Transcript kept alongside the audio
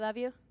Love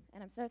you,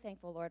 and I'm so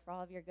thankful, Lord, for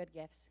all of your good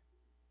gifts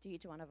to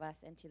each one of us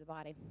and to the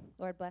body.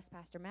 Lord, bless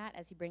Pastor Matt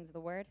as he brings the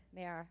word.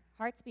 May our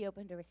hearts be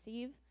open to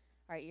receive,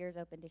 our ears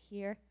open to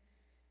hear.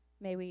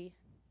 May we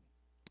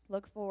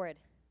look forward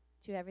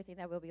to everything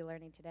that we'll be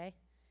learning today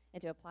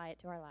and to apply it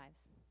to our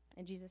lives.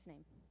 In Jesus'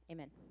 name,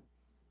 amen.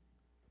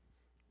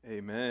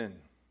 Amen.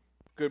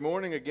 Good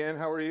morning again.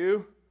 How are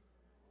you?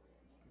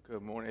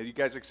 Good morning. Are you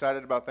guys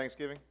excited about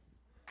Thanksgiving?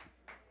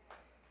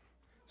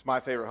 It's my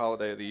favorite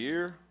holiday of the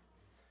year.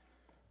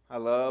 I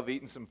love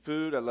eating some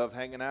food. I love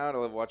hanging out. I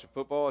love watching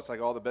football. It's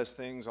like all the best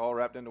things all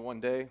wrapped into one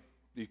day.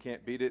 You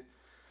can't beat it.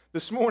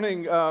 This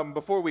morning,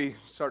 before we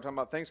start talking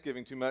about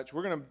Thanksgiving too much,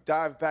 we're going to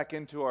dive back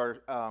into our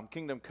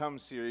Kingdom Come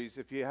series.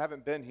 If you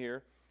haven't been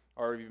here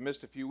or if you've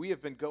missed a few, we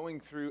have been going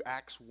through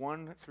Acts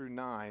 1 through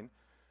 9,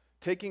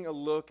 taking a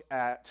look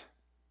at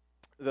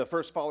the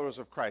first followers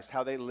of Christ,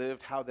 how they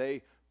lived, how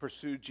they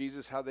pursued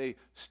Jesus, how they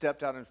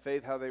stepped out in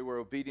faith, how they were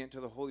obedient to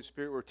the Holy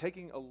Spirit. We're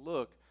taking a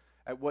look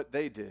at what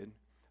they did,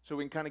 so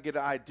we can kind of get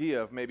an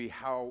idea of maybe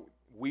how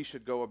we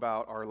should go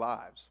about our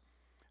lives.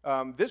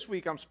 This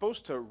week, I'm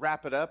supposed to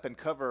wrap it up and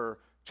cover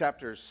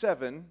chapters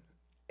 7,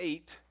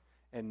 8,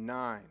 and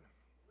 9.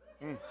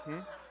 Mm-hmm.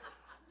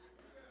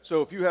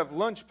 So if you have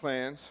lunch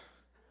plans,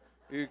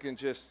 you can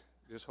just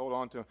hold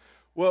on to them.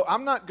 Well,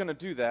 I'm not going to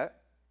do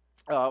that.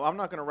 I'm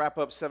not going to wrap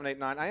up 7, 8,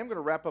 9. I am going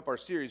to wrap up our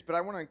series, but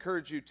I want to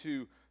encourage you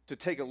to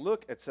take a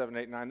look at 7,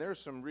 8, 9. There are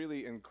some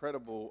really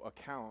incredible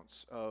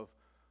accounts of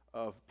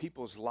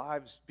people's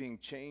lives being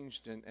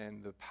changed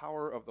and the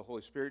power of the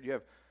Holy Spirit. You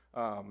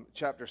have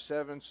chapter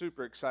 7,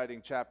 super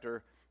exciting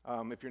chapter.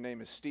 If your name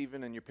is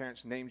Stephen and your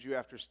parents named you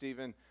after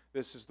Stephen,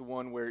 this is the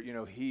one where,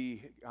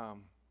 he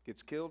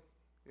gets killed.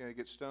 He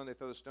gets stoned. They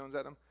throw the stones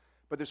at him.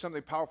 But there's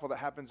something powerful that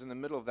happens in the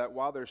middle of that.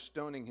 While they're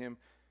stoning him,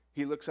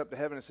 he looks up to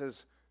heaven and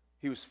says,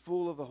 he was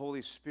full of the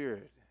Holy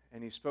Spirit.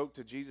 And he spoke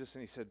to Jesus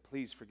and he said,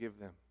 please forgive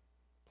them.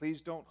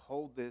 Please don't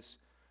hold this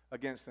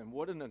against them.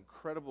 What an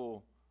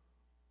incredible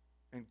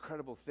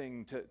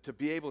thing to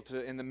be able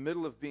to, in the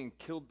middle of being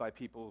killed by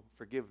people,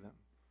 forgive them.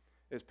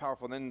 It's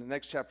powerful. And then in the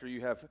next chapter,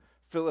 you have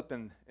Philip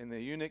and the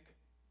eunuch.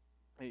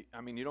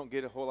 You don't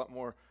get a whole lot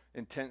more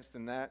intense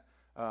than that.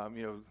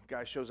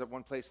 Guy shows up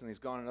one place and he's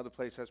gone another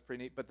place. That's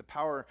pretty neat. But the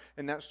power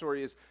in that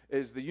story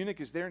is the eunuch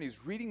is there and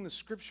he's reading the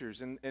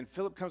scriptures. And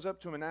Philip comes up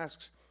to him and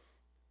asks,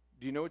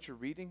 do you know what you're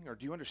reading? Or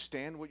do you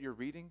understand what you're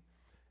reading?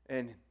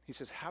 And he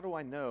says, how do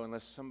I know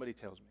unless somebody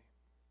tells me?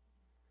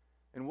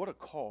 And what a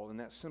call in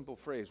that simple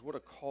phrase. What a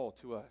call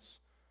to us.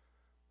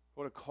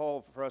 What a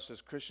call for us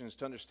as Christians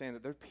to understand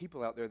that there are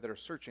people out there that are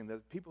searching, that there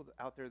are people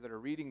out there that are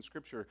reading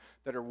Scripture,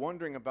 that are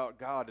wondering about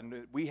God, and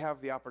that we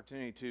have the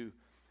opportunity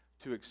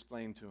to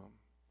explain to them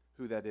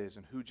who that is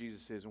and who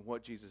Jesus is and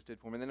what Jesus did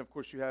for him. And then, of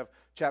course, you have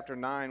chapter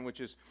 9, which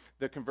is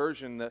the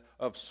conversion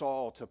of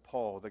Saul to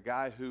Paul, the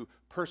guy who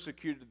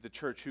persecuted the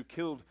church, who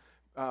killed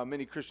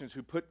many Christians,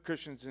 who put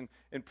Christians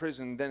in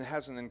prison, then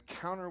has an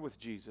encounter with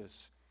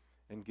Jesus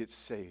and gets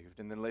saved,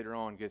 and then later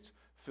on gets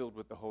filled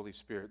with the Holy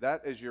Spirit.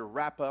 That is your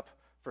wrap-up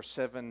for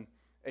 7,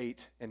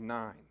 8, and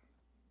 9.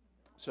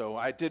 So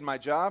I did my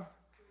job.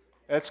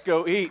 Let's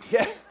go eat.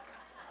 Yeah.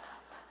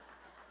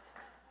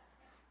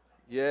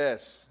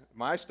 Yes,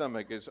 my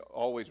stomach is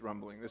always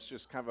rumbling. It's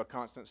just kind of a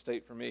constant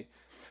state for me.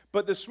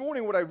 But this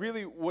morning, what I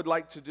really would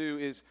like to do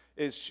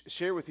is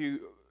share with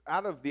you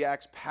out of the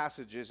Acts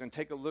passages and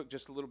take a look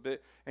just a little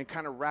bit and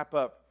kind of wrap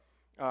up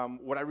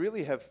what I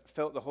really have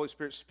felt the Holy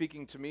Spirit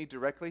speaking to me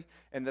directly,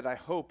 and that I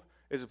hope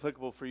is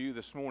applicable for you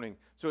this morning.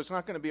 So it's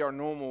not going to be our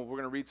normal, we're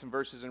going to read some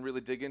verses and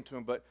really dig into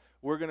them, but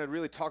we're going to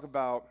really talk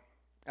about,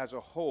 as a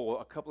whole,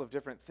 a couple of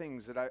different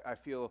things that I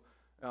feel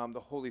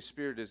the Holy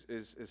Spirit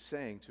is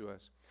saying to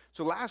us.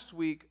 So last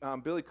week,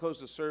 Pastor Billy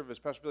closed the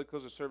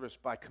service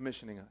by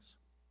commissioning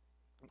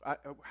us.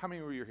 How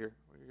many were you here?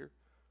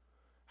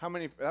 How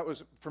many?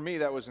 For me,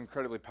 that was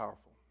incredibly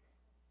powerful.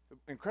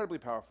 Incredibly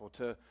powerful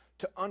to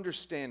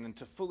understand and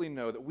to fully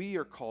know that we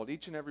are called,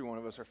 each and every one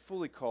of us are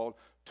fully called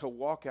to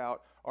walk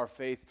out our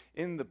faith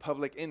in the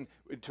public,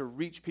 to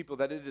reach people,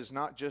 that it is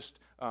not just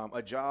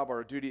a job or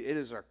a duty, it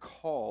is our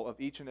call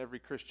of each and every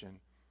Christian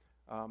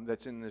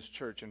that's in this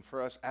church. And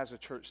for us as a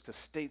church to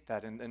state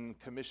that and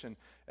commission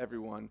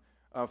everyone,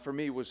 for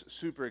me was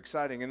super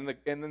exciting. And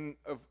then,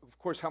 of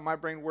course, how my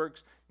brain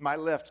works, my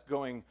left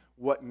going,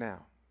 what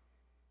now?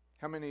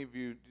 How many of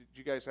you, did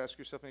you guys ask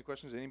yourself any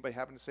questions? Did anybody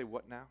happen to say,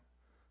 what now?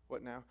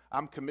 What now?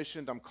 I'm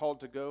commissioned, I'm called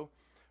to go.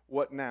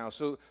 What now?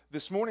 So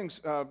this morning's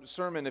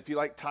sermon, if you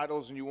like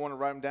titles and you want to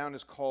write them down,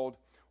 is called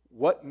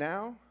What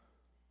Now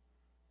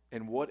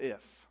and What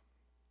If?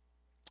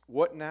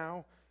 What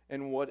Now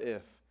and What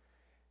If?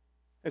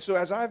 And so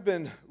as I've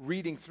been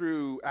reading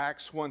through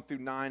Acts 1 through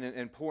 9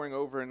 and poring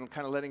over and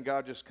kind of letting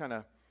God just kind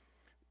of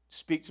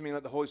speak to me,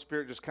 let the Holy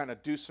Spirit just kind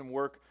of do some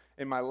work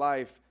in my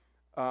life,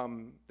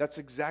 that's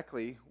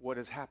exactly what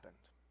has happened.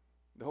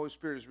 The Holy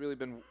Spirit has really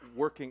been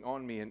working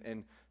on me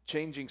and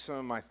changing some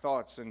of my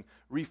thoughts and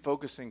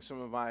refocusing some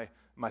of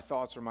my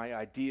thoughts or my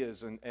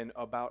ideas and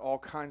about all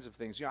kinds of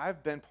things.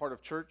 I've been part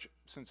of church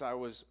since I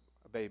was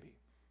a baby.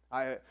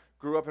 I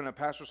grew up in a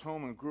pastor's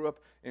home and grew up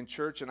in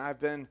church, and I've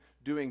been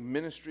doing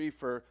ministry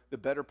for the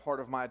better part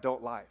of my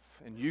adult life.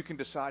 And you can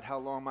decide how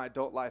long my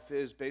adult life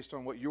is based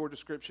on what your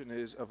description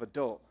is of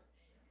adult.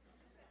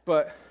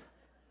 But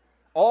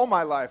all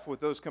my life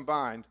with those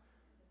combined,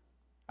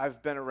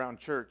 I've been around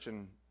church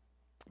and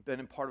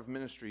been in part of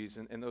ministries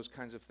and those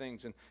kinds of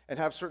things, and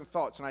have certain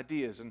thoughts and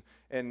ideas,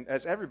 and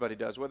as everybody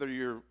does, whether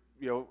you're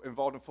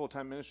involved in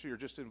full-time ministry or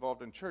just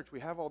involved in church, we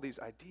have all these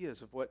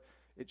ideas of what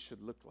it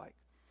should look like.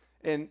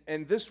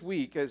 And this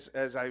week,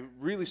 as I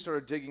really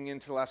started digging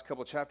into the last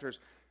couple of chapters,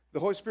 the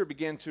Holy Spirit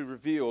began to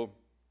reveal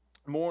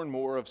more and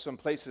more of some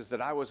places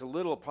that I was a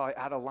little probably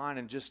out of line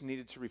and just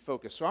needed to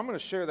refocus. So I'm going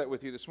to share that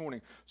with you this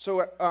morning.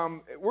 So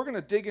we're going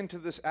to dig into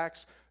this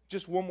Acts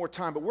just one more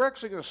time, but we're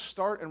actually going to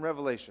start in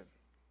Revelation.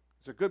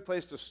 It's a good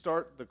place to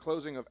start. The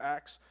closing of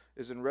Acts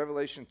is in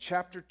Revelation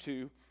chapter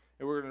 2,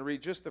 and we're going to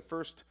read just the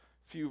first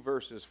few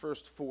verses,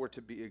 first 4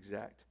 to be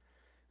exact.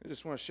 I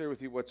just want to share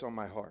with you what's on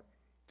my heart.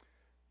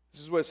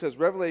 This is what it says,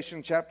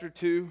 Revelation chapter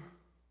 2,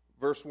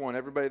 verse 1.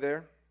 Everybody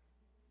there?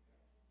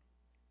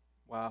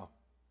 Wow.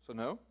 So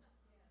no?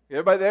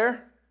 Everybody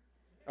there?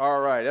 All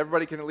right.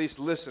 Everybody can at least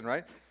listen,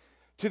 right?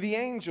 To the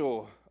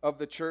angel of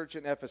the church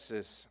in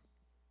Ephesus,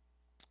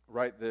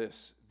 write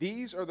this.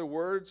 These are the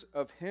words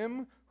of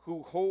him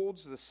who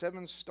holds the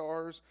 7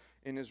 stars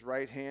in his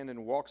right hand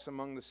and walks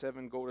among the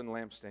 7 golden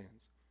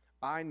lampstands.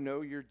 I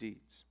know your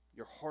deeds,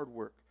 your hard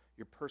work,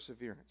 your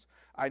perseverance.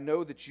 I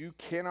know that you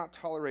cannot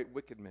tolerate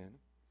wicked men,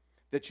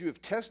 that you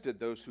have tested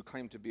those who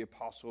claim to be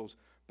apostles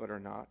but are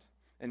not,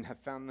 and have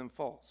found them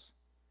false.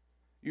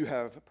 You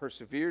have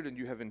persevered and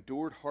you have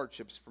endured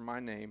hardships for my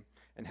name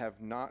and have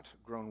not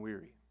grown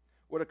weary.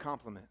 What a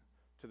compliment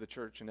to the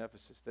church in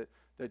Ephesus,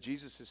 that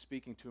Jesus is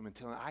speaking to him and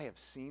telling him, I have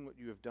seen what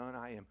you have done.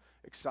 I am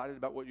excited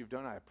about what you've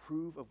done. I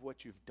approve of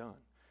what you've done.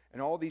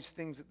 And all these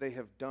things that they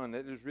have done,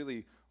 that is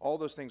really, all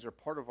those things are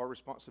part of our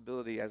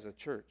responsibility as a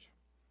church.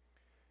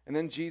 And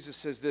then Jesus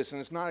says this, and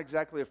it's not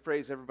exactly a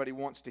phrase everybody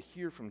wants to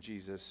hear from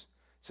Jesus.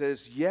 It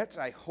says, yet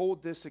I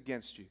hold this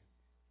against you.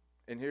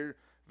 And here,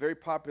 very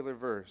popular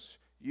verse,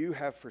 you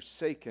have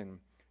forsaken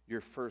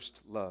your first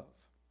love.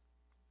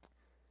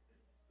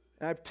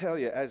 And I tell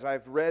you, as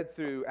I've read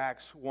through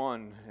Acts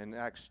 1 and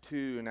Acts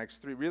 2 and Acts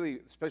 3, really,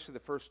 especially the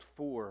first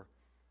 4,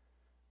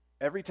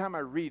 every time I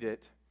read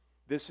it,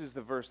 this is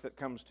the verse that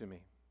comes to me.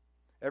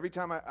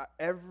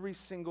 Every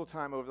single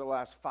time over the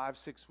last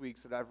 5-6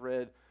 weeks that I've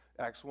read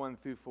Acts 1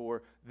 through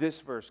 4, this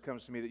verse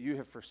comes to me, that you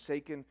have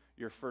forsaken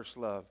your first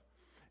love.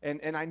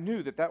 And I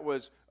knew that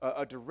was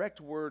a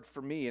direct word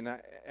for me, and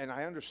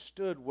I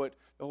understood what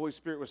the Holy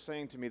Spirit was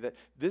saying to me, that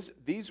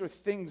these are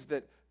things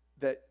that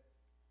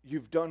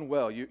you've done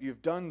well.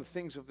 You've done the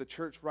things of the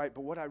church right,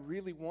 but what I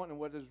really want and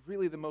what is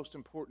really the most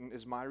important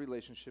is my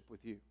relationship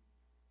with you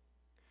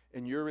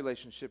and your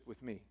relationship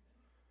with me.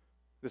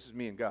 This is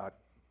me and God,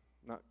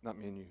 not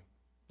me and you.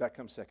 That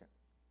comes second.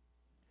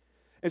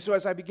 And so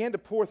as I began to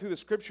pour through the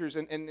scriptures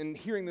and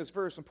hearing this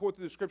verse and pour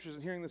through the scriptures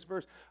and hearing this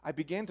verse, I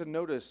began to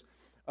notice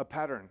a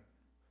pattern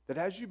that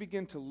as you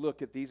begin to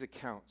look at these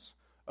accounts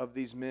of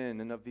these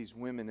men and of these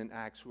women in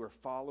Acts who are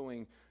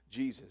following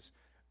Jesus,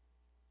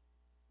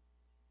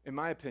 in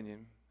my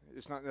opinion,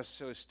 it's not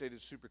necessarily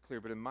stated super clear,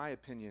 but in my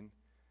opinion,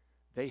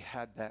 they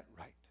had that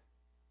right.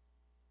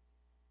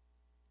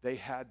 They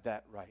had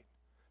that right.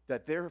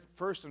 That their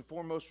first and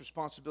foremost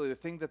responsibility, the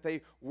thing that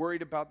they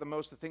worried about the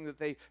most, the thing that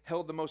they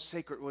held the most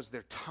sacred, was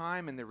their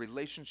time and their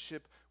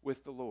relationship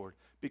with the Lord.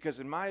 Because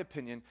in my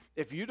opinion,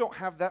 if you don't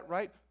have that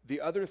right,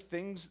 the other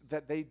things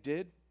that they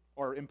did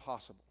are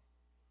impossible.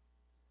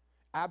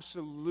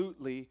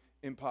 Absolutely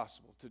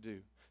impossible to do.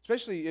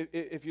 Especially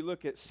if you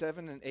look at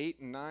 7 and 8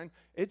 and 9,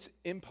 it's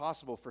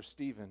impossible for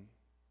Stephen,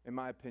 in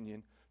my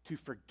opinion, to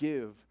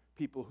forgive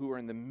people who are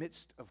in the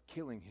midst of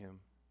killing him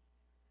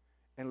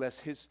unless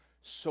his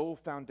sole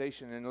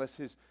foundation, unless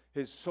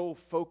his sole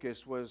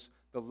focus was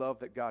the love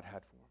that God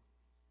had for him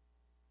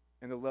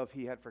and the love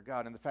he had for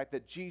God and the fact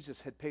that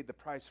Jesus had paid the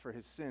price for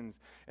his sins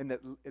and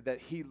that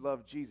he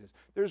loved Jesus.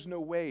 There's no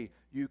way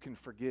you can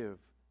forgive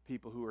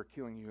people who are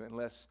killing you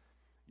unless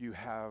you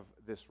have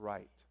this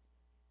right.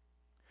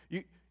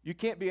 You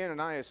can't be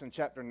Ananias in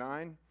chapter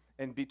 9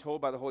 and be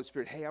told by the Holy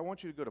Spirit, hey, I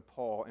want you to go to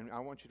Paul and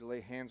I want you to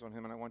lay hands on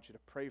him and I want you to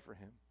pray for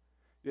him.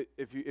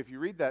 If you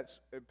read that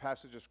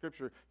passage of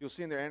Scripture, you'll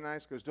see in there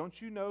Ananias goes,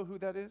 don't you know who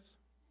that is?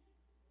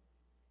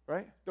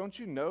 Right? Don't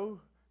you know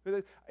who that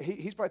is?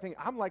 He's probably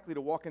thinking, I'm likely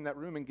to walk in that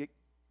room and get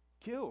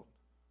killed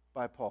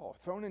by Paul,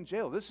 thrown in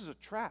jail. This is a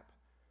trap.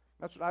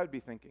 That's what I would be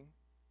thinking.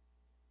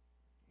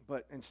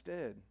 But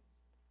instead,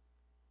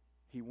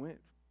 he went.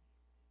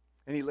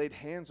 And he laid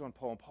hands on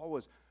Paul, and Paul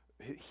was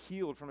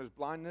healed from his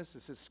blindness.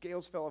 As his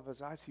scales fell off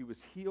his eyes, he was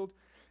healed,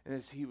 and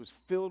as he was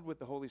filled with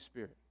the Holy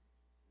Spirit.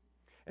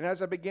 And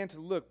as I began to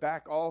look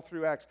back all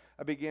through Acts,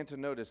 I began to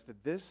notice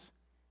that this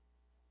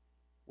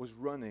was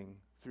running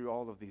through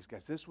all of these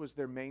guys. This was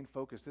their main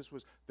focus. This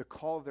was the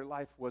call of their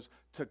life, was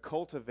to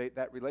cultivate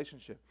that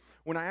relationship.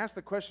 When I asked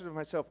the question of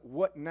myself,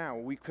 what now?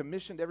 We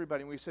commissioned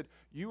everybody and we said,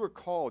 you are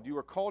called. You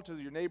are called to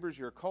your neighbors.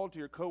 You're called to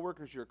your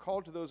coworkers. You're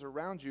called to those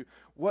around you.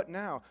 What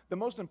now? The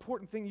most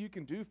important thing you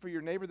can do for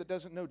your neighbor that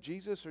doesn't know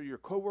Jesus or your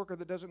coworker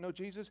that doesn't know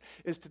Jesus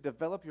is to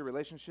develop your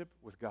relationship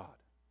with God.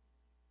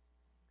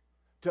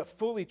 To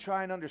fully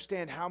try and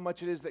understand how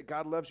much it is that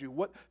God loves you,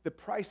 what the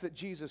price that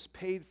Jesus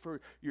paid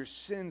for your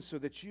sins so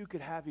that you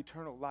could have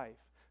eternal life.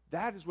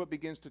 That is what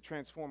begins to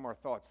transform our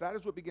thoughts. That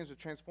is what begins to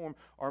transform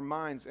our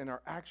minds and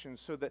our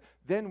actions so that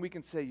then we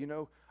can say, you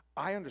know,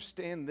 I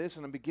understand this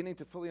and I'm beginning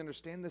to fully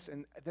understand this,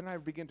 and then I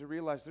begin to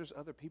realize there's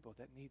other people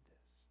that need this.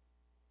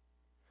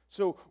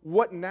 So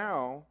what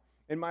now,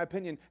 in my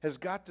opinion, has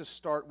got to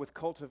start with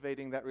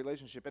cultivating that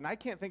relationship. And I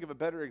can't think of a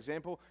better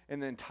example in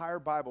the entire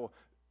Bible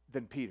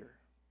than Peter.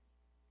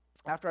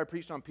 After I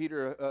preached on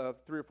Peter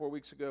 3 or 4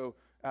 weeks ago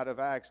out of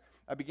Acts,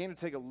 I began to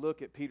take a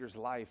look at Peter's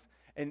life.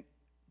 And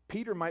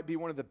Peter might be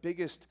one of the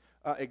biggest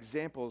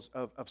examples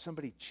of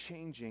somebody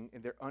changing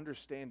in their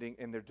understanding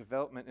and their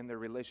development and their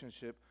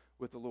relationship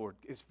with the Lord.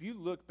 If you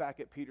look back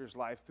at Peter's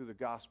life through the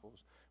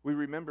Gospels, we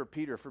remember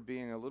Peter for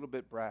being a little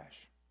bit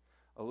brash,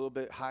 a little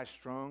bit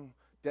high-strung.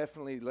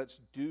 Definitely let's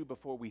do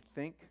before we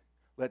think.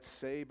 Let's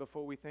say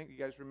before we think. You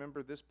guys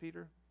remember this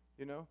Peter?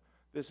 You know?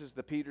 This is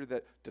the Peter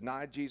that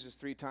denied Jesus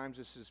 3 times.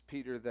 This is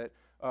Peter that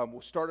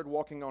started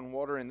walking on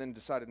water and then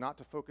decided not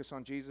to focus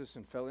on Jesus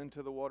and fell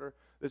into the water.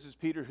 This is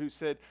Peter who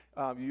said,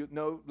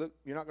 look,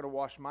 you're not going to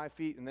wash my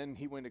feet. And then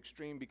he went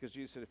extreme because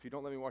Jesus said, if you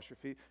don't let me wash your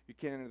feet, you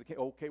can't enter the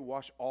kingdom. Okay,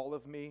 wash all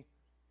of me.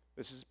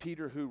 This is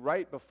Peter who,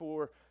 right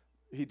before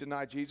he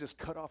denied Jesus,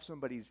 cut off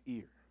somebody's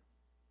ear.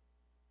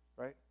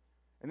 Right?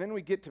 And then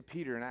we get to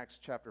Peter in Acts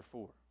chapter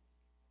 4.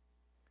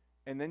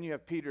 And then you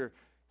have Peter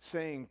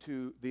saying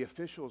to the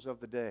officials of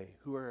the day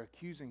who are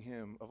accusing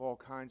him of all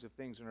kinds of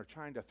things and are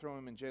trying to throw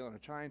him in jail and are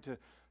trying to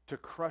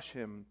crush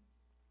him,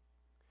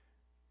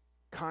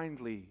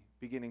 kindly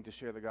beginning to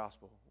share the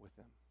gospel with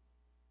them.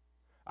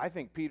 I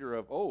think Peter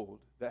of old,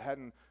 that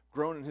hadn't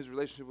grown in his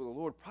relationship with the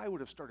Lord, probably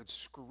would have started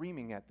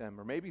screaming at them,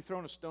 or maybe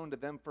thrown a stone to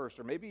them first,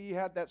 or maybe he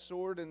had that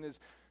sword in his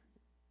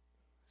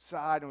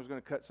side and was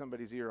going to cut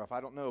somebody's ear off. I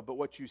don't know. But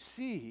what you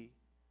see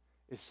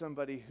is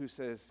somebody who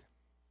says,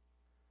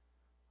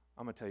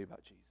 I'm going to tell you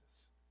about Jesus.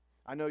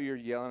 I know you're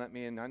yelling at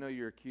me, and I know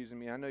you're accusing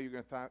me. I know you're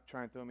going to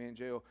try and throw me in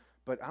jail,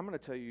 but I'm going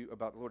to tell you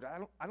about the Lord.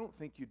 I don't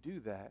think you do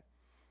that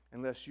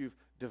unless you've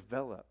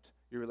developed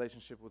your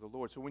relationship with the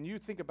Lord. So when you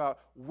think about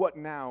what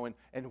now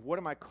and what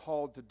am I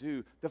called to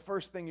do, the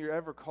first thing you're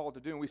ever called to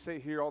do, and we say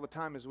here all the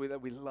time, is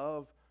that we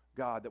love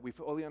God, that we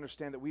fully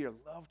understand that we are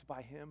loved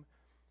by Him,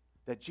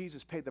 that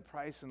Jesus paid the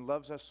price and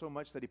loves us so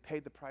much that He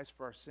paid the price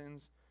for our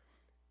sins,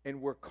 and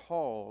we're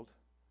called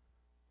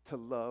to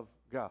love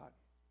God.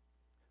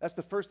 That's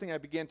the first thing I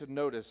began to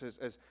notice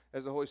as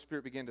the Holy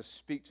Spirit began to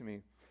speak to me.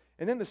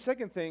 And then the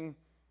second thing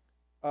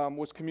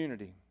was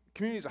community.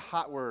 Community is a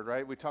hot word,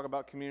 right? We talk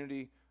about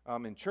community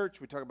in church.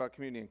 We talk about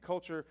community in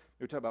culture.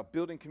 We talk about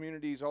building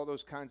communities, all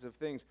those kinds of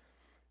things.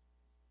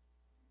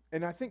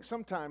 And I think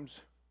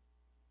sometimes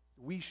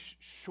we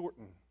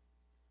shorten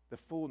the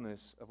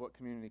fullness of what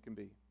community can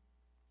be.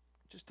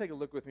 Just take a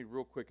look with me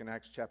real quick in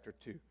Acts chapter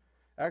 2.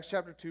 Acts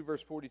chapter 2,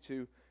 verse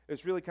 42,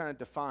 it really kind of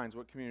defines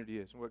what community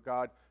is and what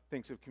God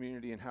thinks of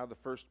community and how the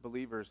first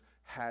believers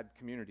had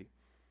community.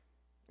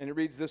 And it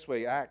reads this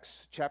way,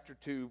 Acts chapter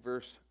 2,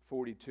 verse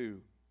 42.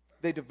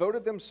 They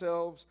devoted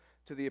themselves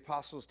to the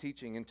apostles'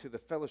 teaching and to the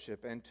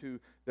fellowship and to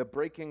the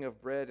breaking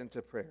of bread and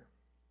to prayer.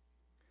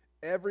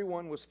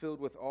 Everyone was filled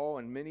with awe,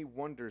 and many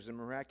wonders and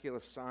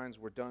miraculous signs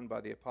were done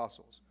by the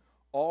apostles.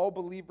 All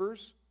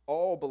believers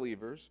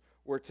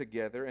were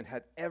together and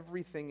had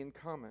everything in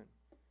common.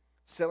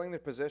 Selling their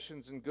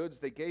possessions and goods,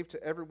 they gave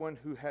to everyone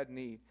who had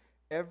need.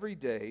 Every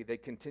day they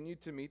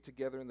continued to meet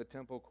together in the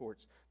temple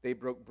courts. They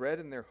broke bread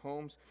in their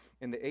homes,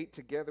 and they ate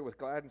together with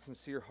glad and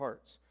sincere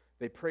hearts.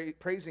 They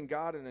praising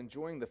God and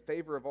enjoying the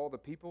favor of all the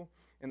people.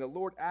 And the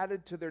Lord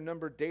added to their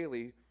number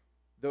daily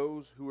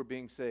those who were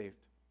being saved.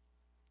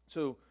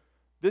 So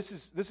this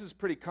is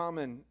pretty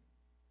common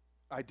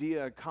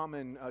idea,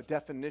 common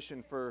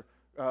definition for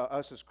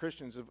us as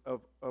Christians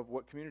of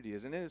what community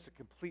is. And it is a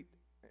complete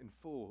and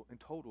full and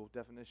total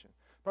definition.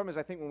 Problem is,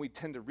 I think when we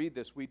tend to read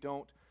this, we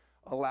don't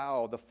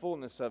allow the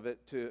fullness of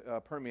it to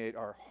permeate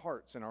our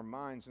hearts and our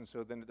minds, and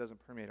so then it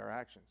doesn't permeate our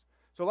actions.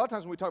 So a lot of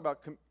times when we talk about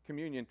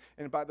communion,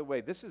 and by the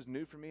way, this is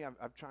new for me.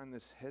 I've tried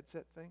this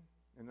headset thing,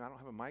 and I don't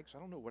have a mic, so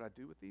I don't know what I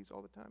do with these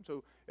all the time.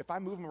 So if I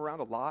move them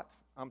around a lot,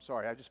 I'm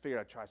sorry. I just figured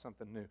I'd try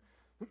something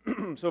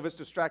new. So if it's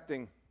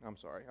distracting, I'm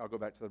sorry. I'll go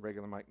back to the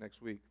regular mic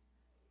next week.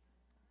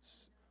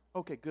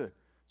 Okay, good.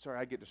 Sorry,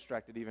 I get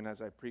distracted even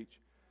as I preach.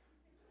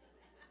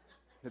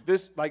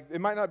 This,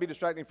 it might not be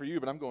distracting for you,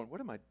 but I'm going, what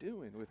am I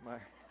doing with my...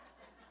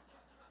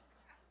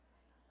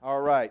 All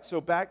right,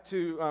 so back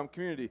to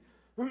community.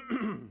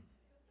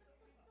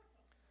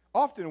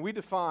 often we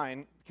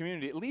define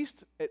community at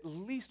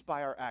least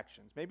by our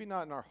actions. Maybe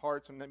not in our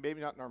hearts and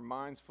maybe not in our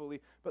minds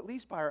fully, but at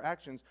least by our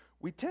actions.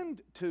 We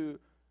tend to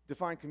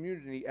define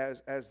community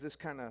as this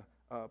kind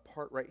of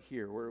part right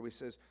here where we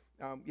says,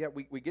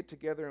 we get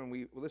together and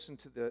we listen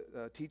to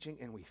the teaching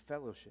and we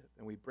fellowship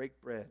and we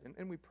break bread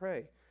and we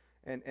pray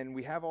and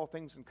we have all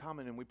things in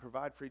common and we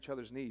provide for each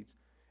other's needs.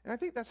 And I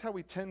think that's how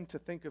we tend to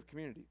think of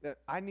community, that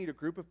I need a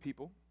group of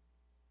people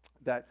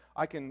that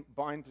I can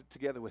bind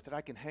together with, that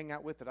I can hang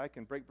out with, that I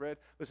can break bread.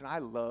 Listen, I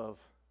love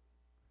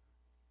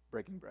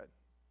breaking bread.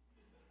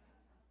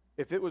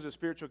 If it was a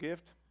spiritual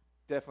gift,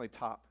 definitely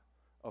top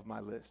of my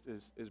list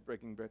is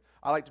breaking bread.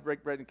 I like to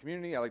break bread in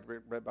community. I like to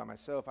break bread by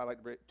myself. I like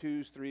to break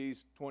 2s,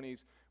 3s, 20s.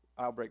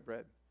 I'll break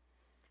bread.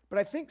 But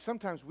I think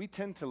sometimes we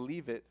tend to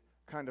leave it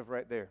kind of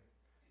right there.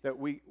 That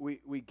we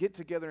get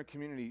together in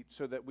community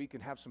so that we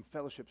can have some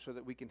fellowship, so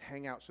that we can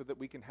hang out, so that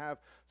we can have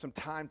some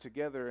time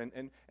together.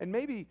 And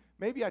maybe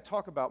I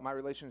talk about my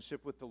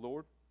relationship with the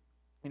Lord,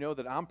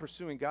 that I'm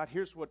pursuing God.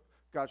 Here's what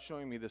God's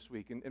showing me this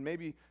week. And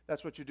maybe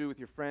that's what you do with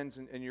your friends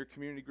and your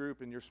community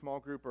group and your small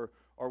group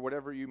or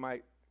whatever you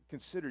might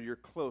consider your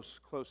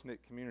close-knit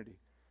community.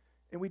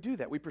 And we do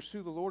that. We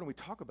pursue the Lord and we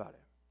talk about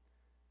it.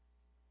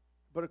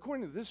 But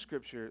according to this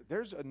scripture,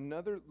 there's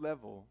another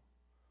level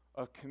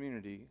of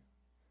community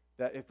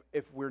that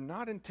if we're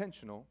not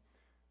intentional,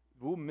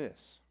 we'll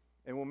miss.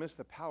 And we'll miss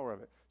the power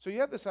of it. So you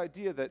have this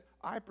idea that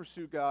I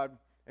pursue God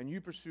and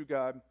you pursue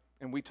God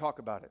and we talk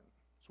about it.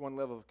 It's one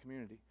level of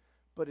community.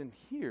 But in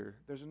here,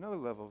 there's another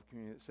level of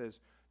community that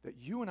says that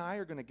you and I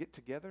are going to get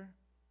together.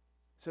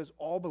 It says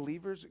all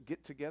believers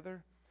get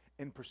together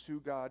and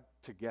pursue God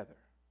together.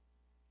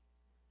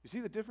 You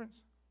see the difference?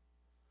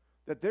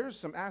 That there's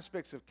some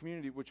aspects of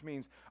community which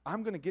means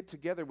I'm going to get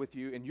together with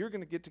you and you're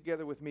going to get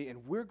together with me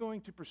and we're going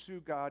to pursue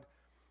God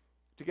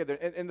together.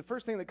 And the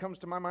first thing that comes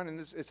to my mind, and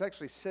it's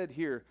actually said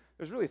here,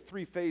 there's really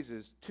 3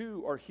 phases.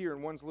 2 are here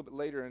and one's a little bit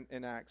later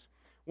in Acts.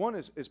 One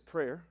is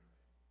prayer,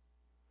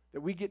 that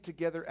we get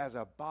together as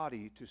a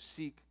body to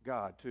seek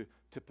God, to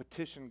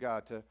petition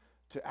God,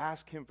 to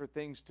ask Him for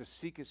things, to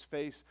seek His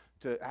face,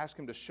 to ask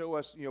Him to show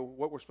us,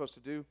 what we're supposed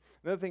to do.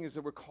 Another thing is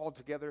that we're called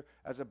together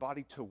as a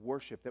body to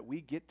worship, that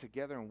we get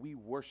together and we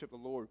worship the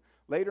Lord.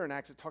 Later in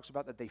Acts, it talks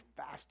about that they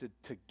fasted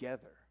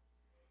together,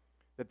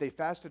 that they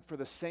fasted for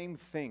the same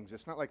things.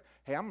 It's not like,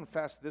 hey, I'm going to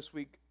fast this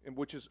week,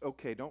 which is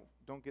okay. Don't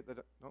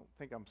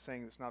think I'm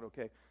saying it's not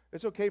okay.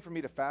 It's okay for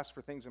me to fast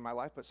for things in my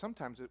life, but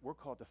sometimes we're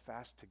called to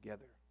fast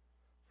together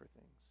for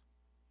things.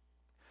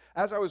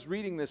 As I was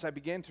reading this, I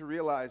began to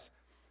realize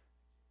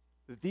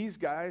that these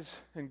guys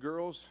and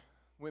girls,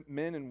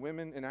 men and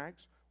women in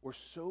Acts, were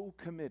so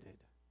committed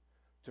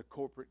to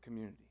corporate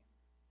community.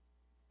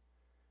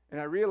 And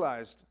I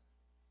realized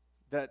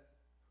that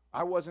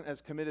I wasn't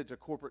as committed to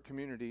corporate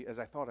community as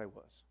I thought I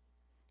was.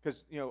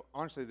 Because,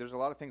 honestly, there's a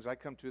lot of things I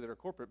come to that are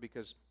corporate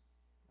because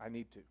I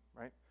need to,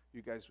 right?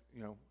 You guys,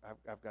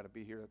 I've got to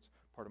be here. That's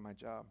part of my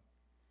job.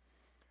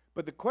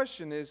 But the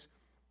question is,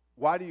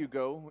 why do you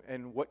go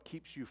and what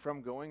keeps you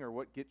from going or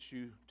what gets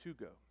you to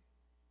go?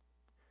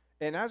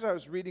 And as I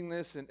was reading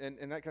this and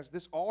that kind of,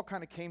 this all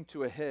kind of came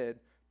to a head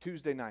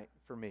Tuesday night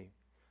for me.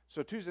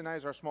 So Tuesday night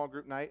is our small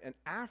group night, and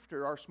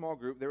after our small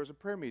group, there was a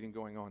prayer meeting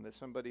going on that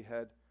somebody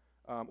had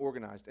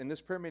organized. And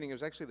this prayer meeting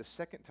was actually the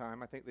second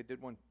time. I think they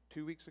did one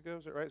 2 weeks ago.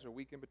 Is that right? Is there a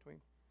week in between?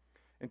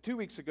 And 2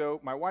 weeks ago,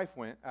 my wife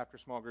went after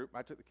small group.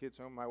 I took the kids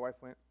home. My wife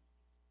went,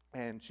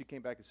 and she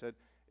came back and said,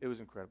 it was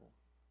incredible.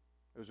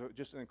 It was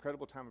just an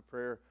incredible time of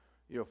prayer,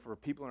 for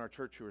people in our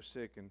church who are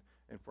sick and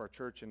for our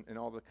church and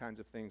all the kinds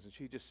of things. And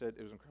she just said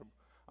it was incredible.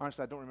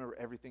 Honestly, I don't remember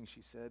everything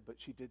she said, but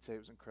she did say it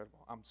was incredible.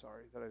 I'm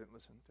sorry that I didn't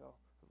listen to all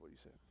of what you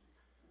said.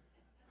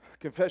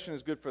 Confession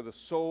is good for the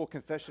soul.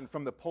 Confession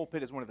from the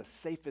pulpit is one of the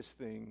safest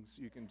things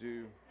you can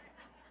do.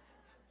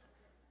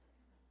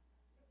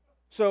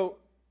 So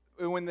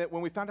when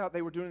we found out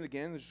they were doing it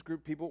again, there's just a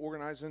group of people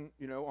organizing,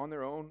 on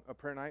their own, a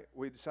prayer night,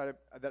 we decided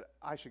that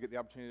I should get the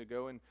opportunity to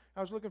go, and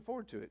I was looking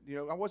forward to it.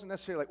 I wasn't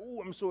necessarily like,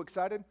 oh, I'm so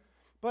excited,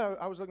 but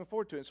I was looking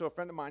forward to it. And so a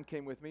friend of mine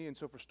came with me, and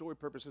so for story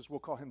purposes, we'll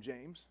call him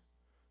James.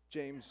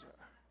 James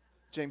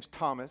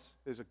Thomas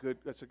that's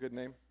a good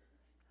name.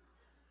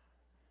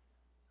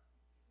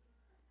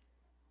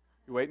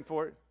 You waiting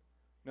for it?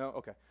 No?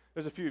 Okay.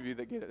 There's a few of you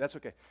that get it. That's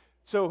okay.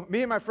 So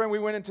me and my friend, we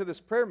went into this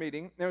prayer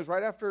meeting, and it was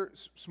right after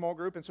small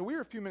group, and so we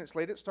were a few minutes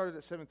late. It started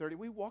at 7:30.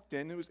 We walked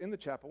in. It was in the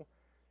chapel,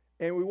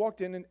 and we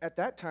walked in, and at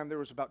that time, there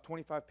was about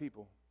 25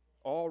 people,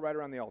 all right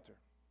around the altar.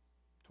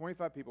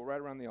 25 people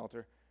right around the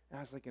altar, and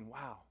I was thinking,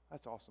 wow,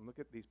 that's awesome. Look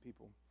at these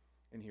people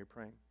in here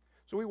praying.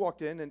 So we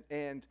walked in,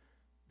 and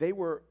they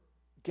were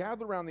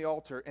gathered around the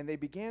altar, and they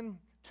began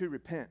to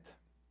repent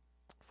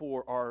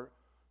for our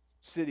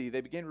city. They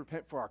began to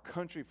repent for our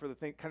country, for the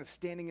thing, kind of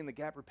standing in the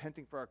gap,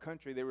 repenting for our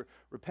country. They were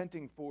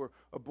repenting for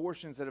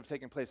abortions that have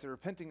taken place. They were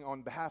repenting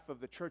on behalf of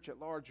the church at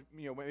large,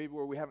 maybe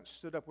where we haven't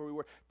stood up where we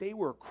were. They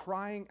were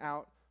crying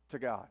out to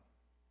God.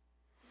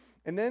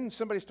 And then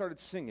somebody started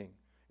singing.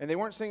 And they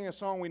weren't singing a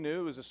song we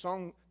knew. It was a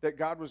song that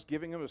God was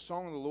giving them, a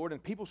song of the Lord,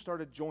 and people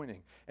started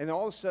joining. And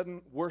all of a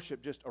sudden,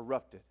 worship just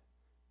erupted.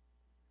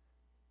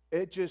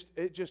 it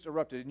just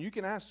erupted. And you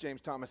can ask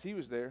James Thomas. He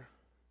was there.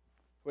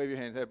 Wave your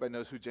hand. Everybody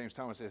knows who James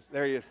Thomas is.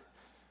 There he is.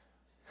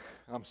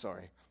 I'm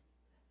sorry.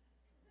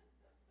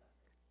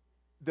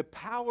 The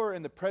power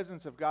and the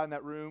presence of God in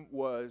that room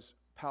was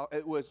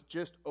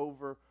just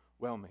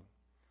overwhelming.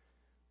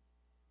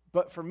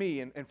 But for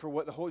me, and for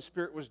what the Holy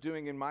Spirit was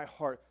doing in my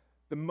heart,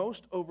 the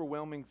most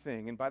overwhelming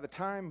thing, and by the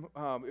time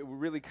it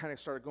really kind of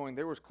started going,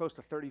 there was close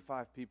to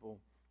 35 people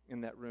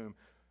in that room.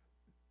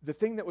 The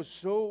thing that was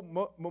so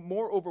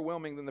more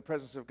overwhelming than the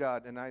presence of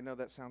God, and I know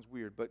that sounds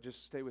weird, but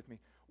just stay with me,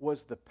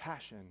 was the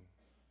passion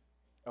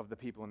of the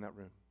people in that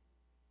room.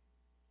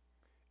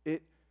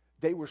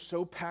 They were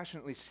so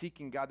passionately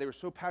seeking God. They were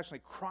so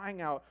passionately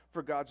crying out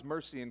for God's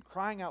mercy and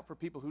crying out for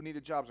people who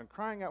needed jobs and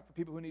crying out for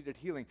people who needed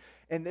healing.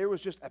 And there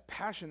was just a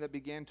passion that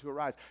began to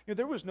arise. You know,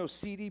 there was no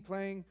CD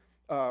playing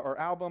or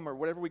album or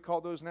whatever we call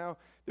those now.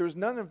 There was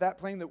none of that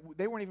playing.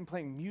 They weren't even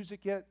playing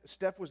music yet.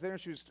 Steph was there and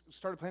she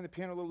started playing the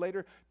piano a little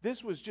later.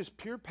 This was just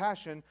pure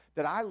passion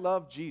that I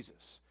love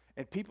Jesus.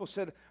 And people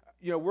said,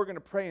 you know, we're going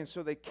to pray. And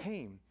so they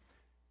came.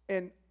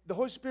 And the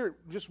Holy Spirit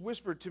just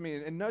whispered to me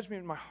and nudged me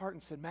in my heart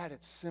and said, Matt,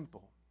 it's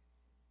simple.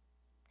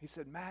 He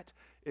said, Matt,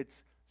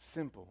 it's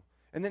simple.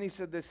 And then he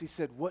said this, he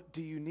said, what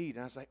do you need?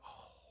 And I was like,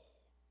 oh,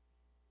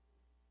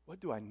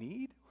 what do I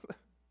need?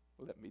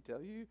 Let me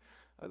tell you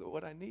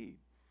what I need.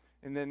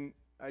 And then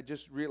I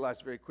just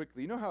realized very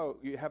quickly, you know how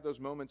you have those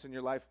moments in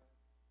your life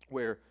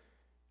where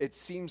it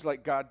seems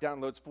like God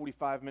downloads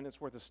 45 minutes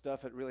worth of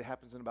stuff. It really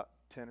happens in about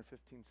 10 or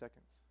 15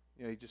 seconds.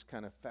 You know, he just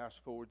kind of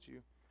fast forwards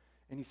you.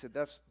 And he said,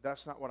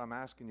 that's not what I'm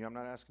asking you. I'm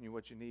not asking you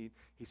what you need.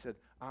 He said,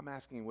 I'm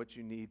asking you what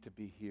you need to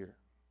be here.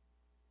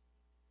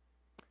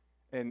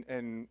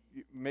 And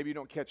maybe you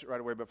don't catch it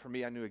right away, but for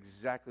me, I knew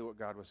exactly what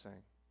God was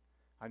saying.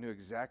 I knew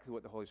exactly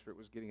what the Holy Spirit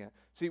was getting at.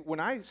 See, when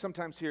I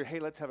sometimes hear, hey,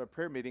 let's have a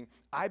prayer meeting,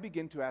 I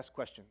begin to ask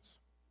questions.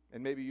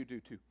 And maybe you do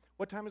too.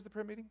 What time is the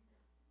prayer meeting?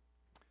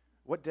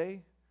 What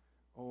day?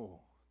 Oh,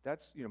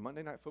 that's,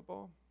 Monday Night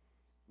Football?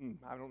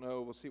 I don't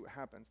know. We'll see what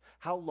happens.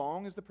 How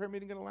long is the prayer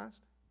meeting going to last?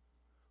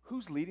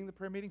 Who's leading the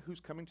prayer meeting? Who's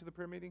coming to the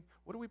prayer meeting?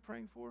 What are we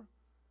praying for?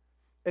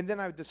 And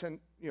then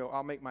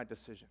I'll make my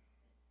decision.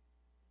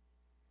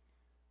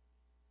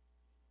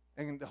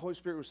 And the Holy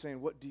Spirit was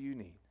saying, what do you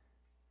need?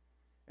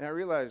 And I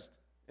realized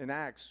in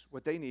Acts,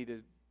 what they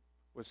needed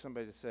was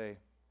somebody to say,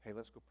 hey,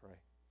 let's go pray.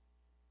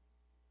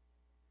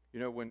 You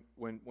know,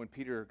 when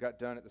Peter got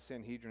done at the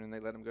Sanhedrin and they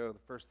let him go, the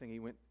first thing he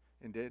went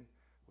and did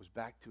was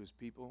back to his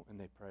people and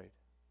they prayed.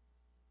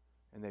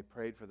 And they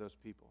prayed for those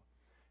people.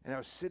 And I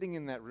was sitting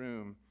in that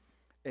room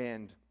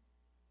and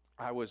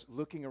I was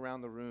looking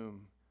around the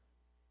room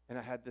and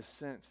I had this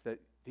sense that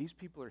these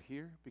people are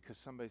here because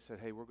somebody said,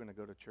 hey, we're going to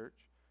go to church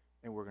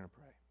and we're going to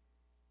pray.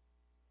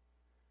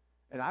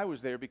 And I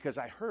was there because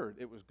I heard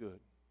it was good.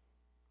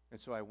 And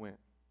so I went.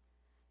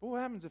 But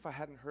what happens if I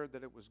hadn't heard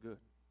that it was good?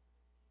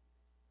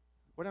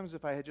 What happens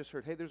if I had just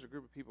heard, hey, there's a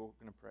group of people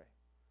going to pray?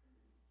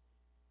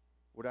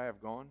 Would I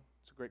have gone?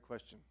 It's a great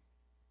question.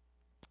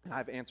 And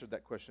I've answered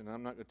that question, and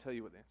I'm not going to tell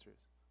you what the answer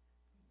is.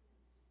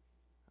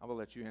 I will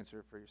let you answer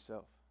it for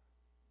yourself.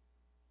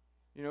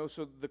 You know,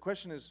 so the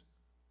question is,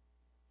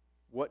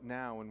 what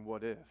now and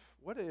what if?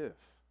 What if?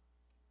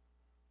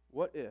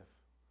 What if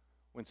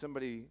when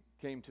somebody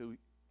came to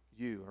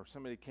you or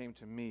somebody came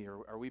to me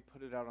or we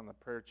put it out on the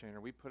prayer chain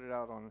or we put it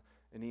out on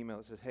an email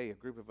that says, hey, a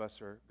group of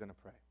us are going to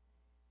pray?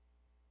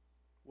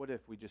 What if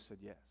we just said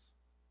yes?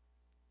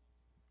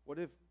 What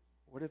if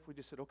we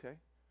just said, okay,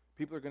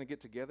 people are going to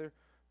get together.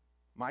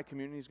 My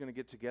community is going to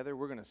get together.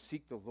 We're going to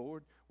seek the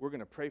Lord. We're going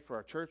to pray for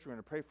our church. We're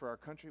going to pray for our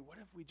country. What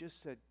if we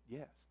just said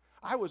yes?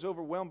 I was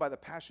overwhelmed by the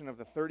passion of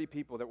the 30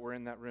 people that were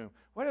in that room.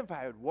 What if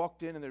I had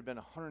walked in and there had been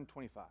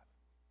 125?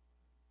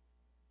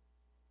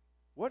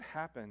 What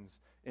happens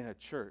in a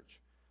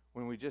church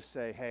when we just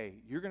say, hey,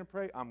 you're going to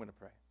pray, I'm going to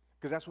pray?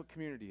 Because that's what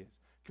community is.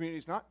 Community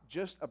is not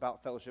just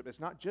about fellowship.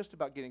 It's not just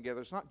about getting together.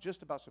 It's not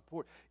just about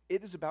support.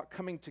 It is about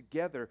coming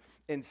together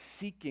and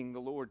seeking the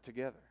Lord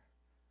together.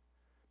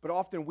 But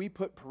often we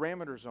put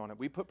parameters on it.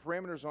 We put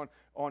parameters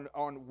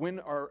on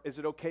when is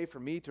it okay for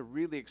me to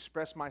really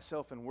express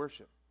myself in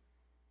worship?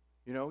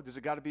 You know, does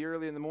it got to be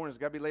early in the morning? Does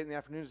it got to be late in the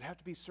afternoon? Does it have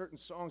to be certain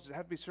songs? Does it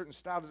have to be certain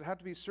style? Does it have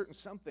to be certain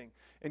something?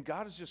 And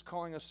God is just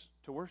calling us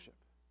to worship.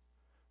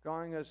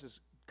 God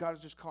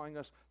is just calling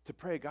us to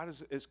pray. God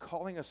is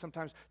calling us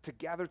sometimes to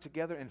gather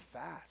together and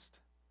fast.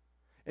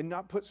 And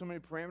not put so many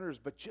parameters,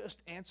 but just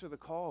answer the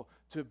call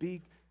to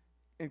be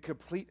in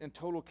complete and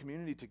total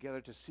community together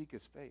to seek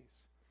His face.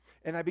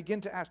 And I begin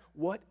to ask,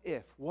 what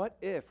if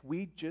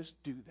we just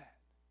do that?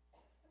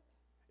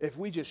 If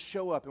we just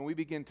show up and we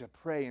begin to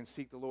pray and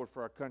seek the Lord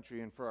for our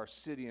country and for our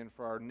city and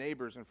for our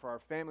neighbors and for our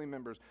family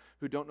members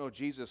who don't know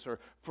Jesus, or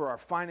for our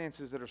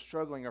finances that are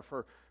struggling, or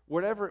for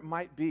whatever it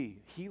might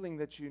be, healing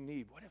that you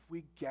need. What if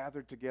we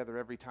gathered together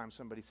every time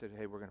somebody said,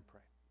 hey, we're going to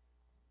pray?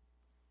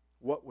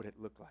 What would it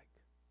look like?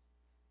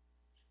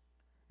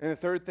 And the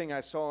third thing I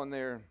saw in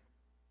there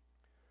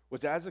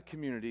was, as a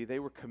community, they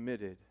were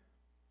committed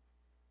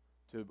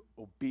to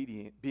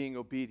being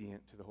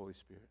obedient to the Holy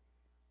Spirit.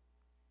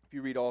 If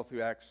you read all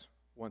through Acts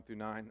 1 through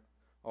 9,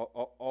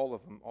 all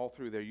of them, all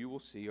through there, you will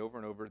see over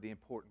and over the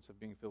importance of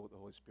being filled with the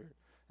Holy Spirit.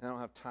 And I don't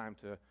have time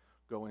to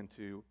go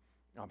into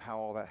how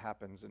all that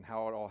happens and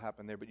how it all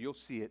happened there, but you'll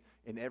see it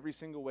in every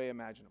single way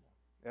imaginable,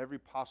 every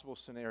possible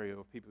scenario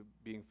of people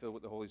being filled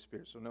with the Holy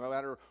Spirit. So no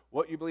matter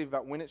what you believe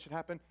about when it should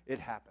happen, it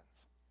happens.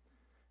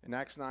 And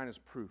Acts 9 is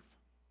proof.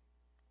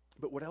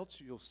 But what else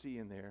you'll see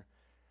in there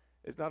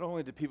is not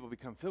only did people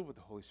become filled with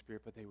the Holy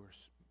Spirit, but they were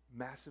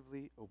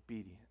massively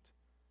obedient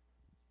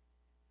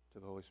to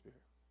the Holy Spirit.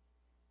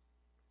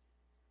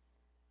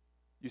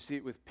 You see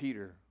it with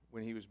Peter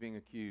when he was being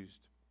accused.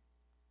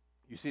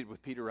 You see it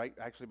with Peter right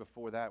actually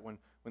before that when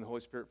the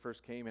Holy Spirit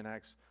first came in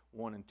Acts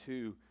 1 and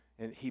 2,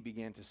 and he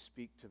began to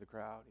speak to the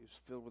crowd. He was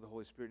filled with the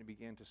Holy Spirit and he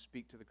began to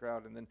speak to the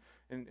crowd. And then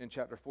in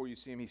chapter 4, you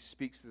see him, he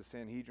speaks to the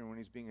Sanhedrin when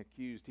he's being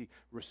accused. He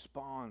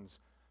responds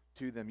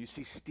to them. You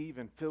see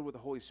Stephen filled with the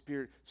Holy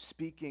Spirit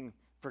speaking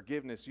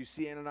forgiveness. You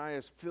see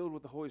Ananias filled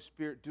with the Holy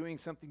Spirit doing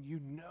something you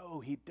know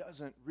he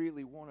doesn't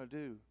really want to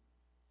do.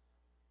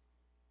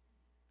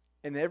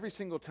 And every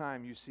single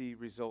time you see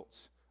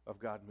results of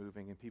God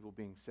moving and people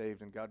being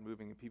saved and God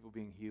moving and people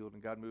being healed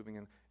and God moving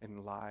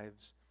and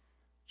lives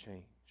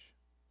change.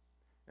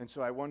 And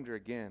so I wonder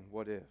again,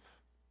 what if?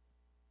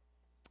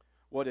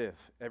 What if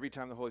every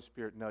time the Holy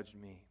Spirit nudged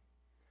me?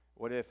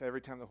 What if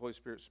every time the Holy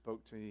Spirit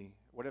spoke to me?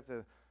 What if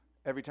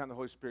every time the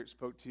Holy Spirit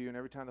spoke to you and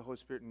every time the Holy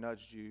Spirit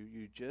nudged you,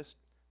 you just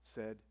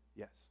said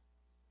yes?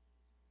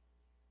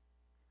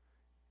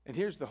 And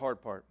here's the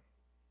hard part.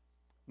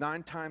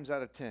 9 times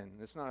out of 10,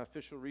 it's not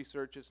official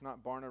research, it's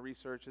not Barna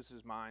research, this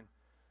is mine.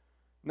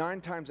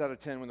 9 times out of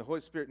 10, when the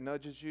Holy Spirit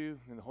nudges you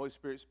and the Holy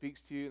Spirit speaks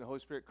to you and the Holy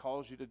Spirit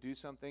calls you to do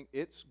something,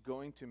 it's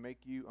going to make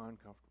you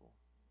uncomfortable.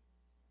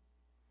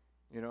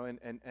 You know,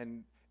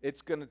 and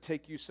it's going to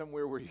take you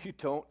somewhere where you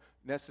don't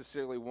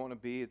necessarily want to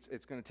be.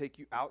 It's going to take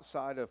you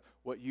outside of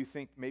what you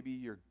think maybe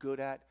you're good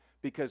at,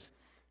 because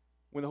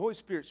when the Holy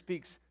Spirit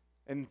speaks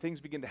and things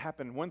begin to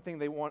happen, one thing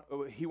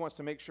he wants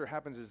to make sure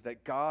happens is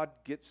that God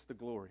gets the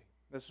glory.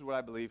 This is what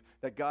I believe,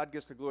 that God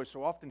gets the glory.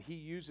 So often he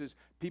uses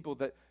people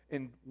that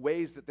in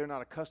ways that they're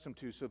not accustomed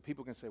to, so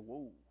people can say,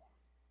 whoa,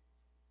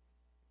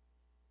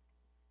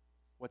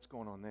 what's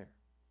going on there?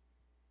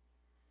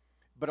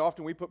 But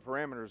often we put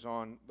parameters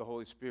on the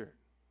Holy Spirit.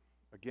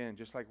 Again,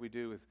 just like we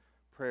do with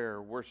prayer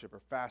or worship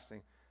or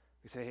fasting.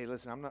 We say, hey,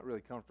 listen, I'm not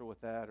really comfortable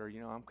with that, or,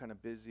 I'm kind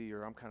of busy,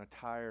 or I'm kind of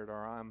tired,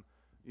 or I'm,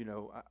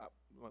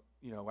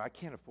 I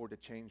can't afford to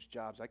change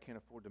jobs. I can't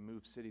afford to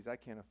move cities. I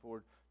can't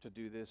afford to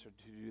do this or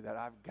to do that.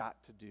 I've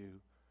got to do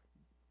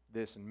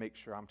this and make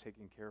sure I'm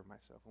taking care of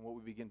myself. And what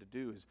we begin to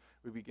do is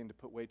we begin to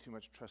put way too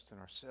much trust in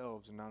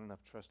ourselves and not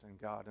enough trust in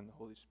God and the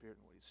Holy Spirit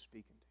and what he's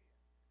speaking to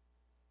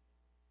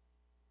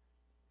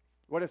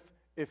you.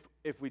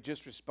 What if we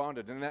just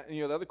responded? And that,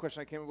 the other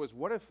question I came up with was,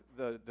 what if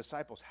the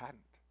disciples hadn't?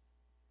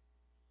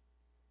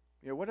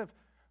 What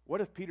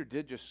if Peter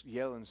did just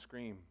yell and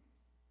scream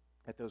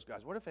at those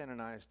guys? What if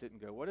Ananias didn't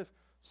go? What if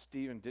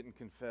Stephen didn't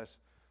confess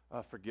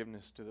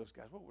forgiveness to those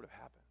guys? What would have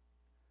happened?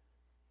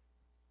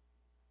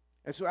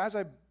 And so as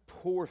I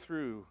pour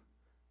through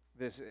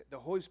this, the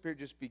Holy Spirit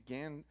just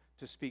began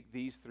to speak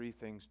these 3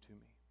 things to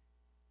me.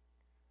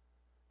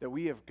 That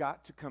we have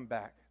got to come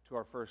back to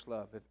our first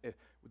love. If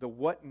the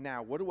what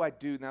now? What do I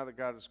do now that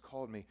God has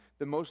called me?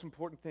 The most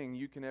important thing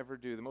you can ever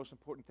do, the most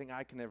important thing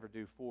I can ever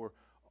do for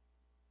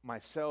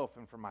myself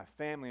and for my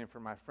family and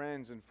for my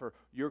friends and for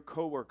your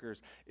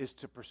coworkers is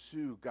to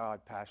pursue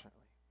God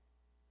passionately.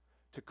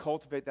 To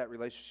cultivate that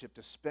relationship,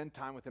 to spend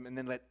time with him, and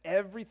then let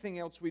everything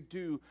else we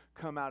do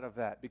come out of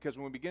that. Because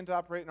when we begin to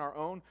operate in our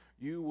own,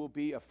 you will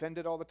be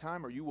offended all the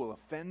time, or you will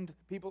offend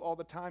people all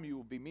the time. You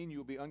will be mean, you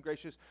will be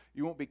ungracious,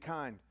 you won't be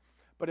kind.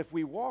 But if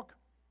we walk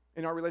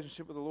in our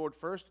relationship with the Lord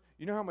first,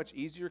 you know how much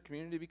easier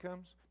community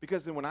becomes?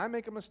 Because then when I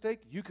make a mistake,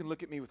 you can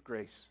look at me with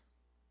grace.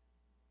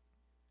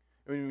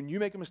 I mean, when you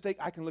make a mistake,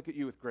 I can look at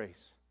you with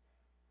grace.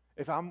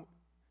 If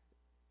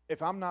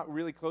I'm not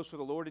really close with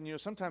the Lord,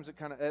 and sometimes it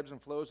kind of ebbs and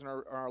flows in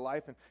our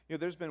life, and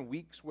there's been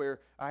weeks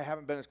where I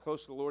haven't been as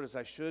close to the Lord as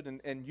I should,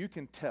 and you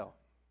can tell.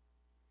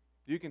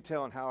 You can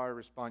tell in how I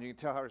respond. You can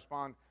tell how I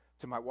respond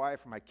to my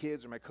wife or my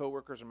kids or my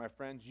coworkers or my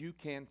friends. You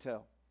can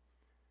tell.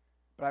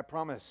 But I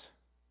promise,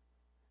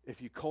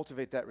 if you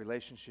cultivate that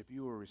relationship,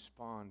 you will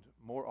respond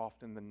more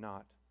often than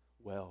not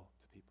well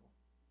to people.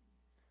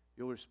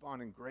 You'll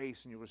respond in grace,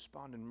 and you'll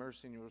respond in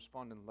mercy, and you'll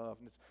respond in love.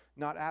 And it's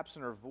not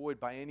absent or void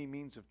by any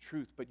means of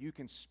truth, but you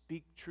can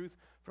speak truth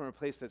from a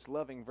place that's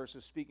loving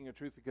versus speaking a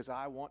truth because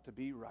I want to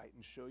be right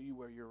and show you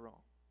where you're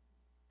wrong.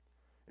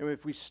 And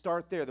if we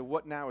start there, the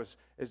what now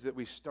is that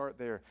we start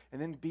there.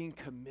 And then being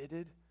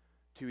committed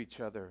to each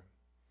other.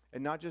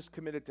 And not just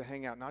committed to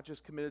hang out, not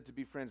just committed to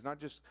be friends, not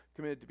just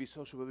committed to be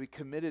social, but be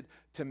committed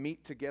to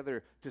meet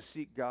together to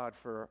seek God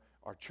for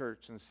our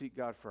church and to seek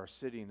God for our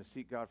city and to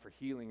seek God for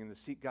healing and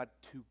to seek God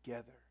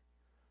together.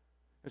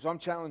 And so I'm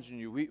challenging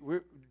you.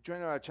 We're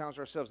trying to challenge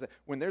ourselves that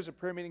when there's a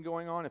prayer meeting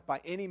going on, if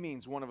by any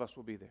means one of us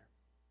will be there.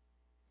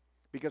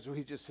 Because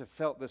we just have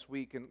felt this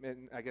week,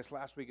 and I guess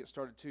last week it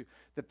started too,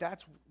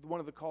 that's one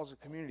of the calls of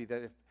community,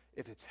 that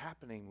if it's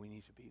happening, we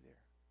need to be there.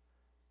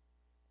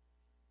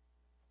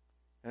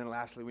 And then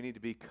lastly, we need to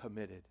be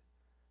committed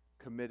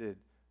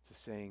to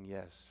saying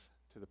yes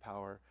to the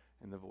power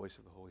and the voice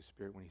of the Holy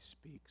Spirit. When he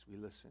speaks, we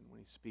listen. When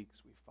he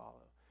speaks, we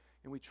follow.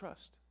 And we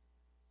trust.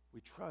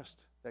 We trust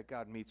that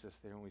God meets us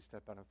there when we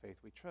step out in faith.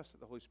 We trust that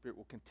the Holy Spirit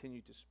will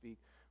continue to speak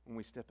when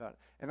we step out.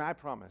 And I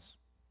promise,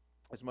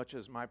 as much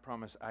as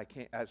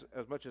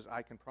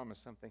I can promise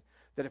something,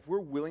 that if we're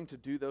willing to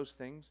do those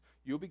things,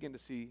 you'll begin to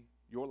see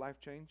your life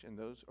change and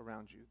those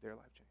around you, their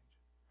life change.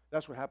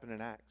 That's what happened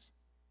in Acts.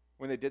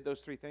 When they did those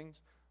three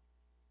things,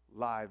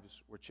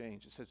 lives were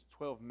changed. It says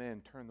 12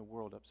 men turned the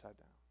world upside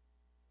down.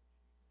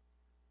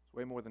 It's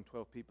way more than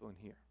 12 people in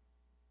here.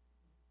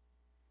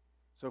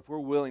 So if we're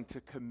willing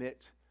to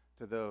commit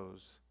to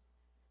those,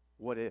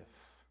 what if?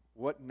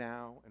 What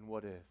now and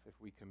what if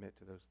we commit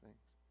to those things?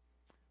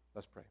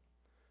 Let's pray.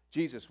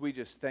 Jesus, we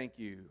just thank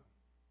you.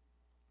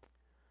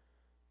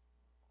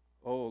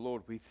 Oh,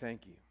 Lord, we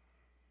thank you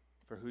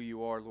for who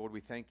you are. Lord,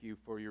 we thank you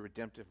for your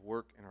redemptive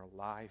work in our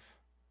life.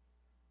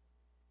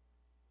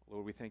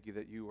 Lord, we thank you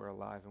that you are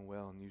alive and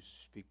well and you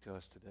speak to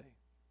us today.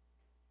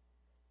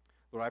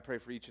 Lord, I pray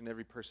for each and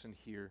every person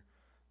here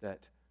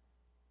that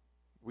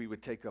we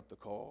would take up the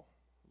call.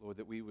 Lord,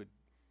 that we would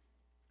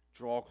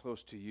draw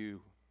close to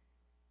you.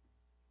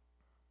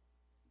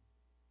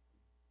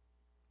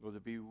 Lord,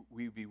 that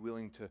we be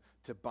willing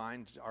to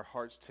bind our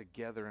hearts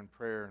together in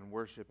prayer and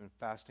worship and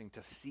fasting,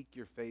 to seek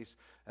your face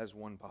as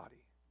one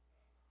body.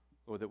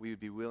 Lord, that we would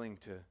be willing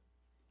to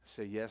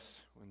say yes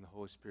when the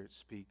Holy Spirit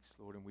speaks,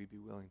 Lord, and we'd be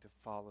willing to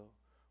follow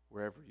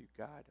wherever you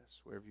guide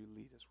us, wherever you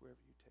lead us, wherever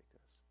you take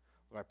us.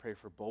 Lord, I pray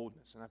for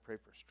boldness, and I pray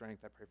for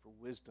strength. I pray for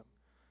wisdom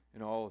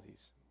in all of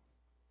these.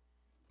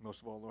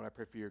 Most of all, Lord, I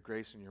pray for your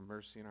grace and your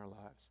mercy in our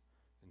lives.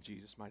 In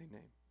Jesus' mighty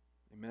name,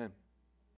 amen.